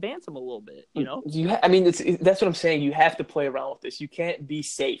advance them a little bit. I mean, that's what I'm saying. You have to play around with this. You can't be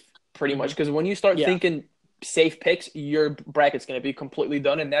safe, pretty much, Mm-hmm. because when you start Yeah, thinking safe picks, your bracket's going to be completely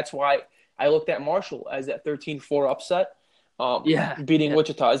done, and that's why I looked at Marshall as that 13-4 upset, yeah, beating yeah,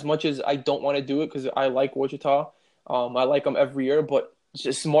 Wichita. As much as I don't want to do it because I like Wichita, I like them every year, but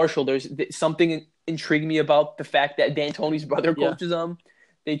just Marshall. There's something intrigued me about the fact that D'Antoni's brother yeah, coaches them.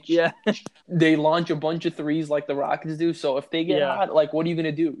 They yeah, they launch a bunch of threes like the Rockets do. So if they get yeah, hot, like what are you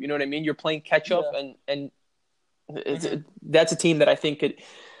gonna do? You know what I mean? You're playing catch up, yeah. and Mm-hmm. that's a team that I think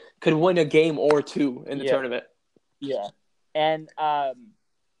could win a game or two in the Yeah, tournament. yeah. And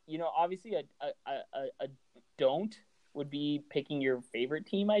obviously a don't would be picking your favorite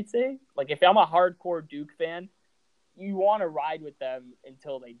team. I'd say, like, if I'm a hardcore Duke fan, you want to ride with them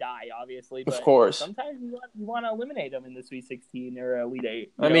until they die, obviously. Of But course. sometimes you want to eliminate them in the Sweet 16 or Elite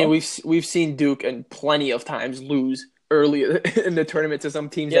Eight. I mean, we've seen Duke and plenty of times lose early in the tournament to some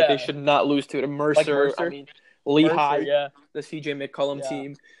teams that they Yeah, should not lose to. like Mercer, I Mercer. mean, Mercer, Lehigh, yeah, the CJ McCollum yeah,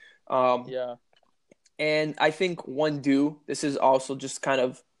 team. Um, yeah. and I think this is also just kind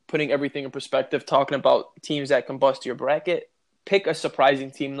of putting everything in perspective, talking about teams that can bust your bracket. Pick a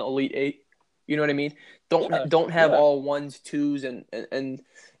surprising team in the Elite Eight. You know what I mean? Yeah, Don't have yeah. all ones, twos, and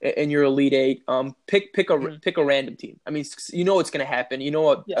in your Elite Eight. Mhm. Pick a random team. I mean, you know what's going to happen. You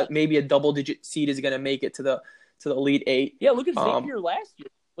know, Yeah. maybe a double digit seed is going to make it to the Elite Eight. Yeah, look at Um, Xavier last year.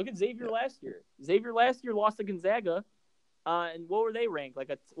 Xavier last year lost to Gonzaga. And what were they ranked?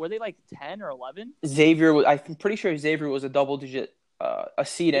 Were they like 10 or 11? I'm pretty sure Xavier was a double digit a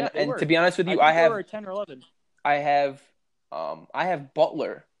seed, Yeah, they and to were. be honest with I you, think they were 10 or 11. I have I have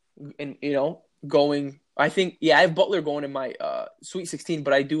Butler, and going. I think I have Butler going in my Sweet 16,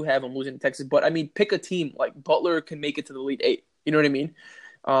 but I do have them losing to Texas. But I mean, pick a team like Butler can make it to the Elite Eight. You know what I mean?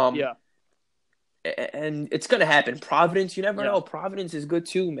 Um, Yeah, and it's gonna happen. Providence, you never yeah. know. Providence is good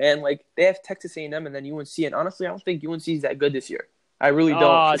too, man. Like they have Texas A&M and then UNC, and honestly, I don't think UNC is that good this year. I really don't.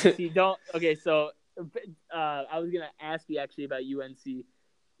 Oh, see, don't. Okay, so I was gonna ask you actually about UNC.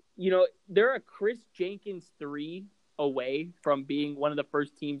 They're a Chris Jenkins 3 away from being one of the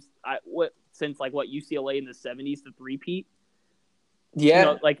first teams since UCLA in the 70s to three-peat.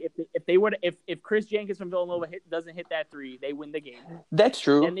 Yeah, Like if they were if Chris Jenkins from Villanova doesn't hit that 3, they win the game. that's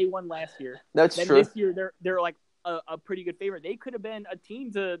true. And they won last year. That's Then true. this year they're like a pretty good favorite. They could have been a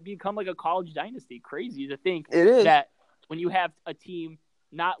team to become like a college dynasty. Crazy to think It is. that when you have a team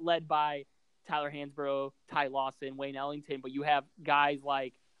not led by Tyler Hansbrough, Ty Lawson, Wayne Ellington, but you have guys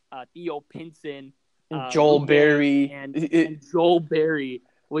like Theo Pinson, Joel Luke Berry, and Joel Berry,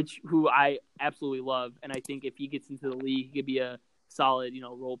 who I absolutely love, and I think if he gets into the league, he could be a solid,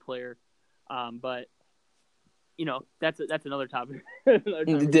 role player. But that's another topic.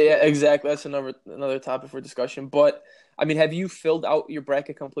 Yeah, exactly. That's another topic for discussion. But I mean, have you filled out your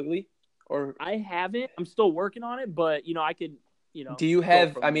bracket completely, or I haven't. I'm still working on it, but I could. do you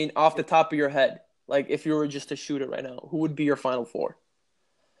have? I mean, off the top of your head, like if you were just to shoot it right now, who would be your final four?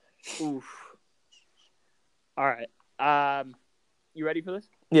 Oof. All right. You ready for this?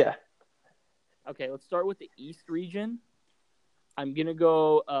 Yeah. Okay, let's start with the East region. I'm gonna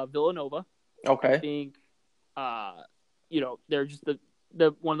go Villanova. I Okay. think, they're just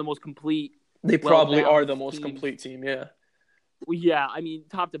the one of the most complete. They probably are the well-balanced most teams. complete team. Yeah. Well, yeah, I mean,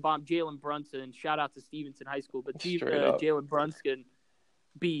 top to bottom, Jalen Brunson. Shout out to Stevenson High School, but Straight up. Jalen Brunson,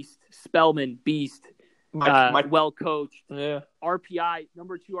 beast. Spellman, beast. My Well coached. yeah. RPI,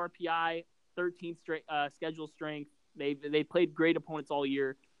 number 2 RPI, 13th schedule strength. They played great opponents all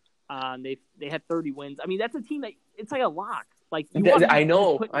year. They had 30 wins. I mean, that's a team that it's like a lock. Like I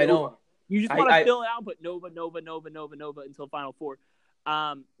know. You just want to fill it out, but Nova until Final Four.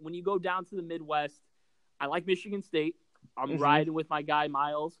 When you go down to the Midwest, I like Michigan State. I'm riding with my guy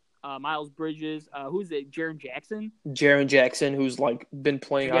Miles Bridges. Who's it? Jaren Jackson. Jaren Jackson, who's like been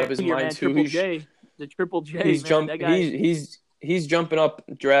playing out of his mind man, too. The Triple J. He's man, that guy, he's jumping up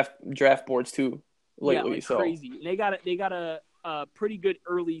draft boards too lately. like so crazy. And they got a pretty good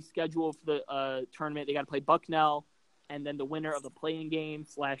early schedule for the tournament. They got to play Bucknell and then the winner of the playing game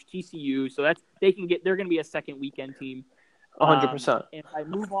 / TCU. So they're going to be a second weekend team. 100%. And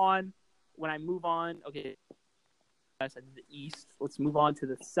when I move on, okay, I said the East. Let's move on to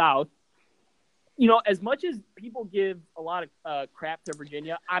the South. As much as people give a lot of crap to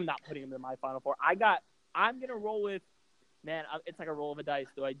Virginia, I'm not putting them in my Final Four. I'm going to roll with, man, it's like a roll of a dice.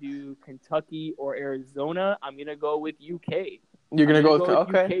 Do I do Kentucky or Arizona? I'm going to go with UK. You're gonna go with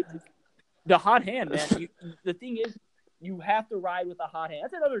okay. UK. The hot hand, man. The thing is, you have to ride with a hot hand.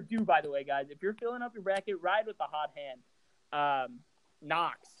 That's another do, by the way, guys. If you're filling up your bracket, ride with a hot hand.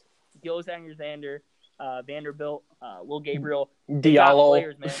 Knox, Gillis Alexander, Vanderbilt, Will Gabriel. Diallo.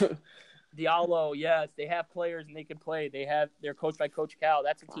 Players, man. Diallo, yes, they have players and they can play. They're coached by Coach Cal.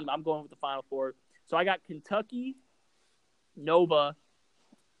 That's a team I'm going with the Final Four. So I got Kentucky, Nova,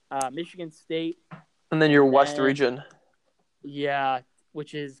 Michigan State, and then your West region. Yeah,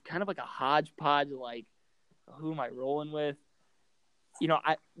 which is kind of like a hodgepodge. Like, who am I rolling with?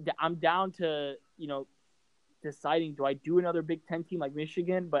 I'm down to deciding, do I do another Big Ten team like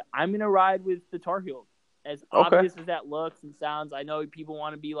Michigan? But I'm gonna ride with the Tar Heels. As obvious as that looks and sounds, I know people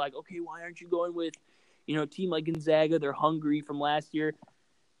want to be like, okay, why aren't you going with, a team like Gonzaga? They're hungry from last year.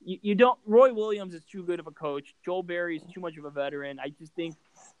 You don't. Roy Williams is too good of a coach. Joel Berry is too much of a veteran. I just think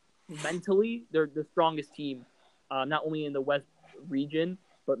mentally they're the strongest team, not only in the West region,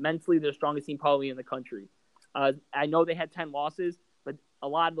 but mentally they're the strongest team probably in the country. I know they had 10 losses, but a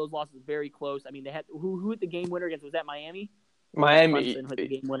lot of those losses very close. I mean, they had who hit the game winner against? Was that Miami? Miami hit the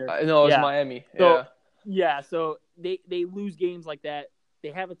game winner. No, it was Miami. Yeah. Yeah, so they lose games like that. They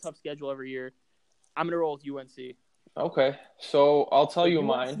have a tough schedule every year. I'm going to roll with UNC. Okay, so I'll tell you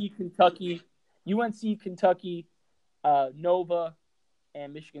mine. UNC, Kentucky, Nova,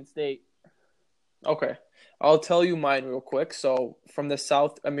 and Michigan State. Okay, I'll tell you mine real quick. So from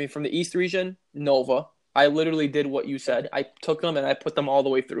the East region, Nova. I literally did what you said. I took them and I put them all the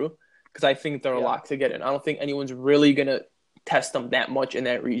way through because I think they're a lock to get in. I don't think anyone's really going to test them that much in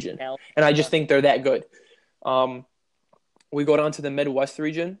that region. And I just think they're that good. We go down to the Midwest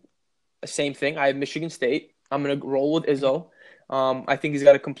region. Same thing. I have Michigan State. I'm going to roll with Izzo. I think he's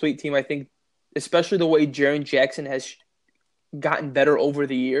got a complete team. I think especially the way Jaren Jackson has gotten better over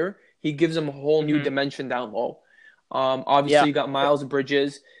the year, he gives them a whole new dimension down low. Obviously, you got Miles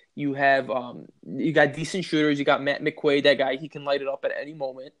Bridges. You got decent shooters. You got Matt McQuaid, that guy. He can light it up at any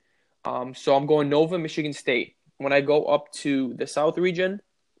moment. So I'm going Nova, Michigan State. When I go up to the South region,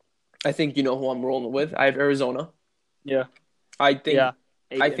 I think you know who I'm rolling with. I have Arizona. Yeah. I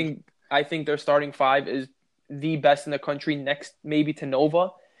think their starting five is the best in the country, next maybe to Nova,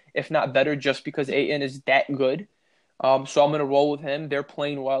 if not better, just because Ayton is that good. So I'm going to roll with him. They're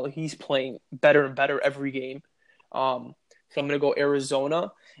playing well. He's playing better and better every game. So I'm going to go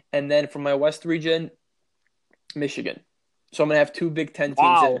Arizona. And then from my West region, Michigan. So I'm going to have two Big Ten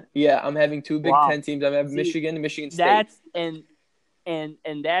teams in. Yeah, I'm having two Big Ten teams. I'm having Michigan and Michigan State.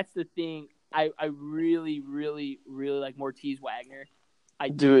 And that's the thing. I really, really, really like Mortiz Wagner.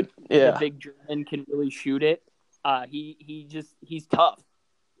 The big German can really shoot it. He's tough.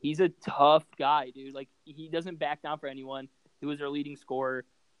 He's a tough guy, dude. Like, he doesn't back down for anyone. He was their leading scorer.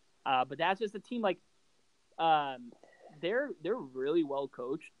 But that's just a team like they're really well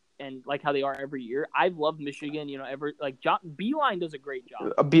coached and like how they are every year. I've loved Michigan, John Beilein does a great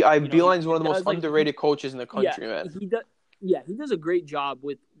job. Beilein's one of the most underrated coaches in the country, man. He does a great job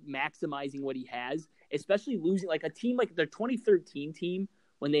with maximizing what he has, especially losing like a team like their 2013 team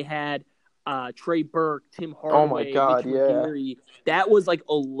when they had Trey Burke, Tim Hardaway, oh my God, Mitch McGary. That was like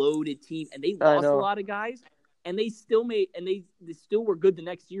a loaded team, and they lost a lot of guys, and they still were good the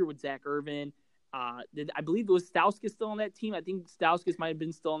next year with Zach Irvin. I believe it was Stauskas still on that team. I think Stauskas might have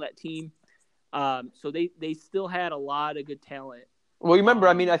been still on that team. So they still had a lot of good talent. Well, you remember,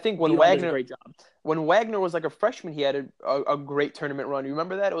 I think when Wagner was like a freshman, he had a great tournament run. You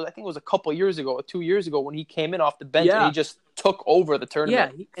remember that? I think it was a couple years ago, 2 years ago, when he came in off the bench and he just took over the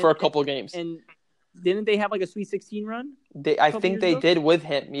tournament for a couple of games. And didn't they have like a Sweet 16 run? I think they did with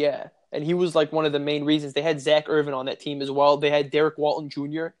him, yeah. And he was like one of the main reasons. They had Zach Irvin on that team as well. They had Derek Walton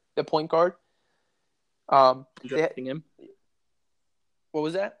Jr., the point guard. Him. What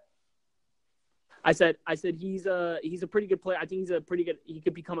was that? I said he's a pretty good player. I think he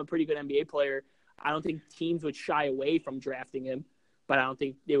could become a pretty good NBA player. I don't think teams would shy away from drafting him, but I don't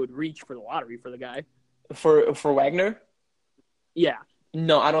think they would reach for the lottery for the guy. For Wagner? Yeah.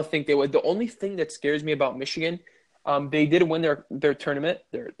 No, I don't think they would. The only thing that scares me about Michigan, they did win their tournament,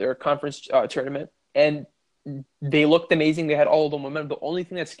 their conference tournament, and they looked amazing. They had all of the momentum. The only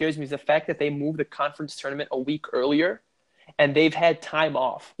thing that scares me is the fact that they moved the conference tournament a week earlier, and they've had time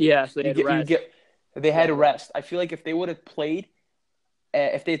off. Yeah, so they had rest. They had to rest. I feel like if they would have played,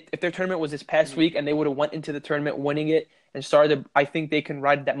 if their tournament was this past week and they would have went into the tournament winning it and started, I think they can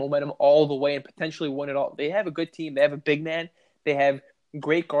ride that momentum all the way and potentially win it all. They have a good team. They have a big man. They have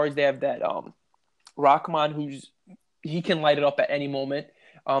great guards. They have that Rockman he can light it up at any moment.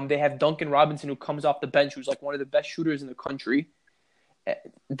 They have Duncan Robinson who comes off the bench, who's like one of the best shooters in the country.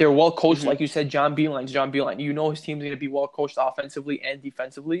 They're well coached, like you said. John Beilein. You know his team's going to be well coached offensively and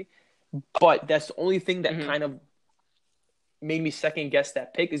defensively. But that's the only thing that kind of made me second guess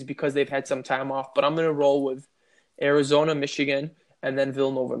that pick is because they've had some time off. But I'm gonna roll with Arizona, Michigan, and then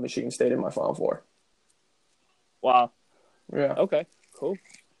Villanova, Michigan State in my Final Four. Wow. Yeah. Okay. Cool.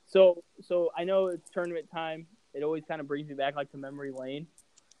 So I know it's tournament time. It always kind of brings me back like to memory lane.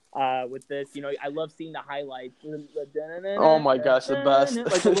 With this, I love seeing the highlights. Oh my gosh, the best!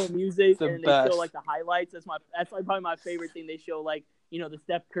 Like the little music, the and best. they show like the highlights. That's like probably my favorite thing. They show like the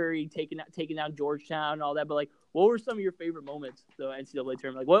Steph Curry taking down Georgetown and all that. But like, what were some of your favorite moments the NCAA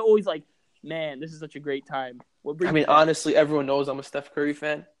tournament? Like, what always like, man, this is such a great time. Honestly, everyone knows I'm a Steph Curry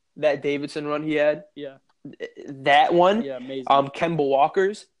fan. That Davidson run he had, yeah, that one, yeah, amazing. Kemba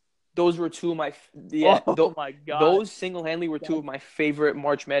Walker's. Those were two of my my God. Those single-handedly were two of my favorite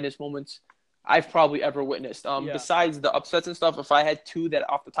March Madness moments I've probably ever witnessed. Besides the upsets and stuff, if I had two that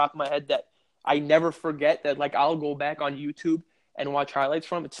off the top of my head that I never forget that like I'll go back on YouTube and watch highlights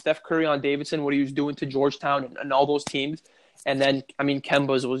from, it's Steph Curry on Davidson, what he was doing to Georgetown and all those teams. And then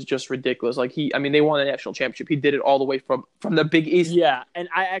Kemba's was just ridiculous. Like they won the national championship. He did it all the way from the Big East. Yeah, and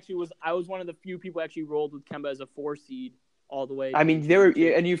I was one of the few people actually rolled with Kemba as a 4 seed. All the way. And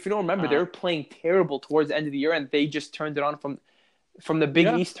if you don't remember, they were playing terrible towards the end of the year, and they just turned it on from the Big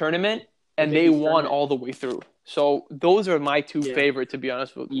East tournament, and they won all the way through. So those are my two favorite, to be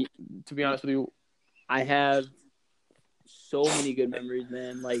honest with you. I have so many good memories,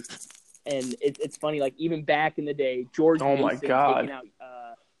 man. Like, and it's funny. Like even back in the day, George. Oh my God. Taking out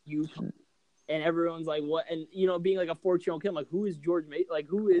Utah, and everyone's like, "What?" And being like a 14-year-old kid, I'm like, "Who is George Mason? Like,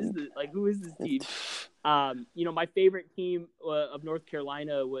 who is this team?" My favorite team of North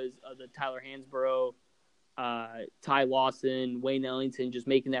Carolina was the Tyler Hansborough, Ty Lawson, Wayne Ellington, just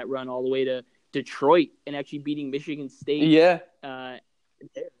making that run all the way to Detroit and actually beating Michigan State. Yeah.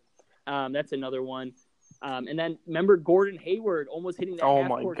 That's another one. And then remember Gordon Hayward almost hitting that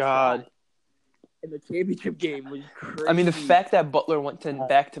half-court shot in the championship game was crazy. The fact that Butler went to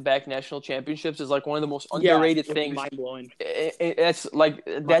back-to-back national championships is like one of the most underrated things. Mind-blowing.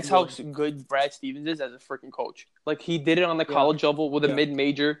 That's how good Brad Stevens is as a freaking coach. Like he did it on the college level with a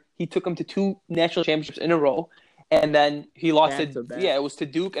mid-major. He took them to 2 national championships in a row, and then he lost it was to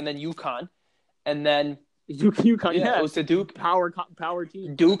Duke and then UConn, and then UConn. Yeah, it was to Duke. Power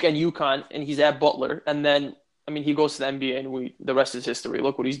team. Duke and UConn, and he's at Butler, and then he goes to the NBA, and the rest is history.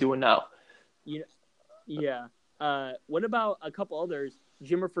 Look what he's doing now. Yeah. What about a couple others?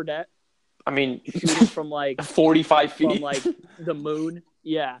 Jimmer Fredette. Shooting from like 45 feet from like the moon.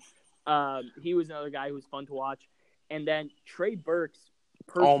 Yeah. He was another guy who was fun to watch. And then Trey Burke's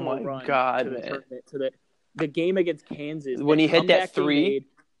personal run to the game against Kansas. When he hit that 3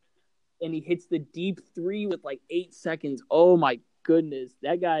 and he hits the deep 3 with like 8 seconds. Oh my goodness.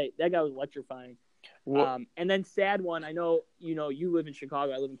 That guy was electrifying. And then sad one. I know you live in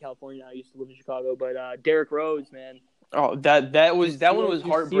Chicago. I live in California now. I used to live in Chicago, but Derrick Rose, man. Oh, that one was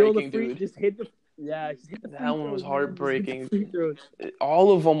heartbreaking, dude. Just hit the that one was heartbreaking.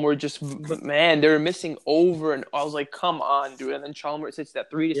 All of them were just they were missing over, and I was like, come on, dude. And then Chalmers hits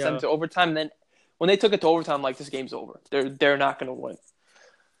that 3 to send to overtime. And then when they took it to overtime, I'm like, this game's over. They're not gonna win.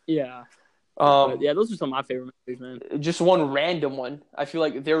 Yeah. Those are some of my favorite memories, man. Just one random one. I feel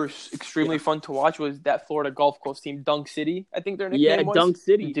like they were extremely fun to watch. Was that Florida Gulf Coast team, Dunk City? I think their nickname was. Yeah, Dunk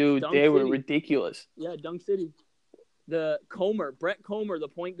City, dude. They were ridiculous. Yeah, Dunk City. The Brett Comer, the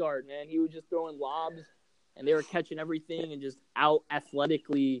point guard, man. He was just throwing lobs, and they were catching everything and just out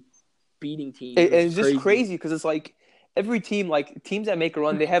athletically beating teams. It's just crazy because it's like every team, like teams that make a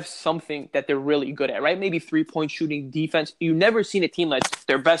run, they have something that they're really good at, right? Maybe 3-point shooting, defense. You've never seen a team that's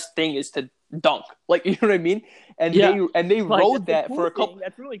their best thing is to dunk, like, you know what I mean? And they rode that for a couple.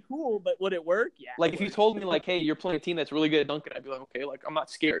 That's really cool, but would it work? Yeah. Like if you told me like, hey, you're playing a team that's really good at dunking, I'd be like, okay, like I'm not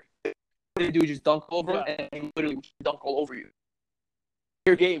scared. What they do is just dunk over and they literally dunk all over you.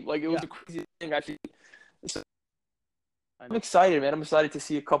 Your game, like it was the craziest thing actually. So, I'm excited, man. I'm excited to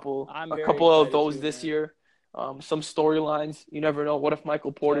see a couple of those this year. Some storylines. You never know. What if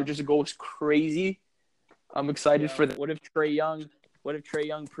Michael Porter just goes crazy? I'm excited for that. What if Trae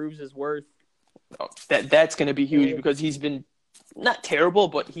Young proves his worth? Oh, that's going to be huge because he's been not terrible,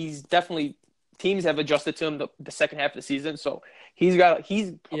 but he's definitely teams have adjusted to him the second half of the season. So he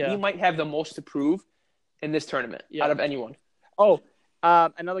might have the most to prove in this tournament out of anyone. Oh,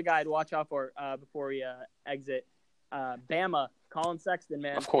 another guy to watch out for before we exit. Bama, Colin Sexton,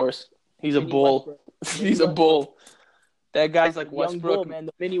 man. Of course. He's a bull. He's a bull. That guy's like Westbrook. Young bull, man.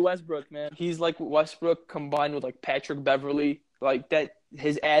 The mini Westbrook, man. He's like Westbrook combined with like Patrick Beverly. Like that,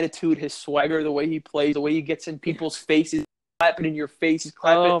 his attitude, his swagger, the way he plays, the way he gets in people's faces, clapping in your face, he's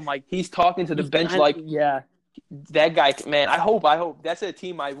clapping. Oh my! He's talking to the bench like, that guy, man. I hope that's a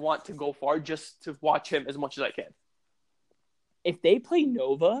team I want to go far just to watch him as much as I can. if they play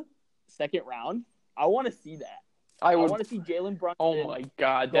Nova second round, I want to see that. I I would. want to see Jalen Brunson. Oh my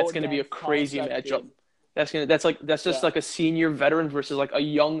God, go that's going to be a against crazy College matchup. Station. That's just Yeah. like a senior veteran versus like a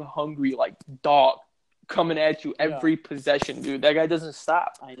young, hungry like dog coming at you Yeah. every possession, dude. That guy doesn't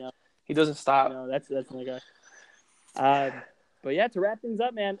stop. I know. He doesn't stop. That's my guy. But yeah, to wrap things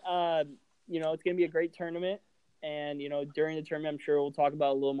up, man. It's gonna be a great tournament, and during the tournament, I'm sure we'll talk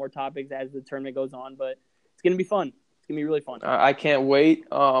about a little more topics as the tournament goes on. But it's gonna be fun. It's gonna be really fun. I can't wait.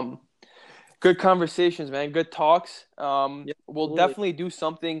 Good conversations, man. Good talks. We'll absolutely. definitely do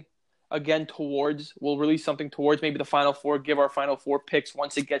something again we'll release something towards maybe the Final Four, give our Final Four picks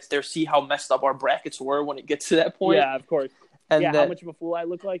once it gets there, see how messed up our brackets were when it gets to that point. Yeah, of course. And how much of a fool I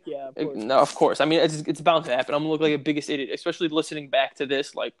look like? Yeah, of course. No, of course. I mean, it's bound to happen. I'm going to look like the biggest idiot, especially listening back to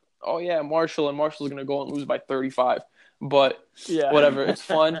this. Like, oh, yeah, Marshall's going to go and lose by 35. But whatever. It's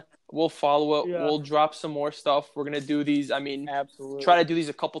fun. We'll follow it. Yeah. We'll drop some more stuff. We're going to do these. I mean, absolutely. Try to do these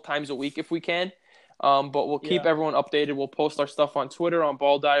a couple times a week if we can. But we'll keep everyone updated. We'll post our stuff on Twitter, on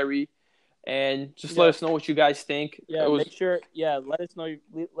Ball Diary. And just let us know what you guys think. Yeah, make sure. Yeah, let us know.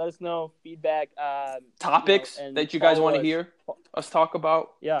 Let us know feedback. Topics that you guys want to hear us talk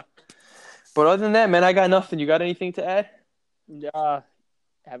about. Yeah. But other than that, man, I got nothing. You got anything to add?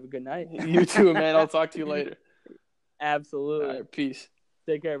 Have a good night. You too, man. I'll talk to you later. Absolutely. All right, peace.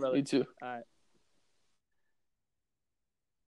 Take care, brother. You too. All right.